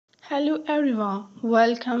Hello everyone,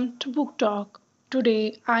 welcome to Book Talk.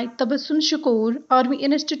 Today I, Tabasum Shakoor, Army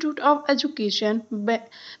Institute of Education,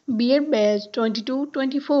 B.Ed Batch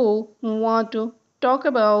 22-24, want to talk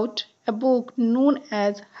about a book known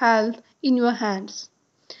as Health in Your Hands.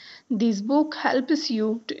 This book helps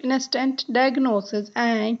you to instant diagnosis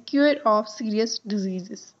and cure of serious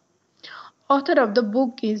diseases. Author of the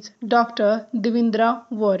book is Dr. Devendra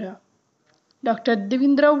Vora. Doctor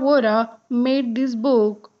Devendra Vora made this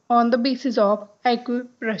book on the basis of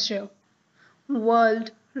acupressure.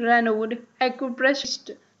 World-renowned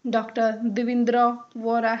acupressurist Dr. Devendra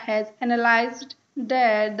Vora has analyzed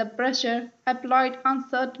that the pressure applied on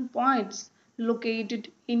certain points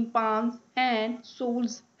located in palms and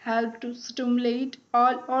soles help to stimulate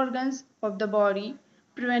all organs of the body,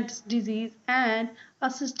 prevents disease, and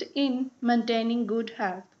assist in maintaining good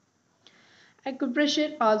health.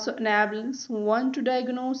 Acupressure also enables one to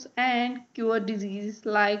diagnose and cure diseases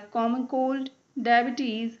like common cold,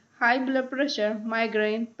 diabetes, high blood pressure,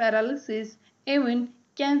 migraine, paralysis, even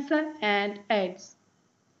cancer and AIDS.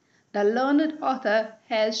 The learned author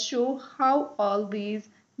has shown how all these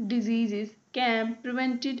diseases can be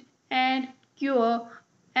prevented and cured,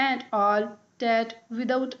 and all that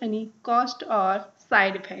without any cost or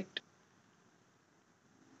side effect.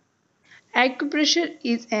 Acupressure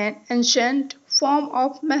is an ancient form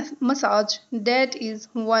of massage that is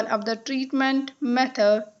one of the treatment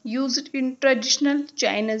methods used in traditional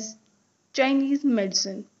Chinese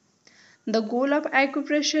medicine. The goal of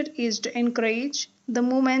acupressure is to encourage the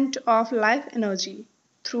movement of life energy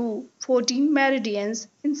through 14 meridians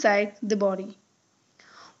inside the body.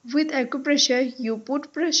 With acupressure, you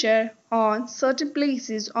put pressure on certain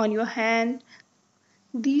places on your hand.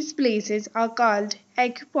 These places are called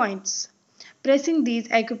acupoints. Pressing these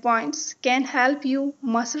acupoints can help your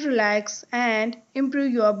muscle relax and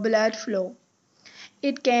improve your blood flow.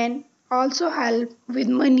 It can also help with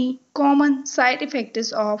many common side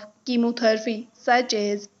effects of chemotherapy such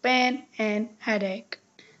as pain and headache.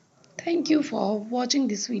 Thank you for watching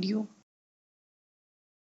this video.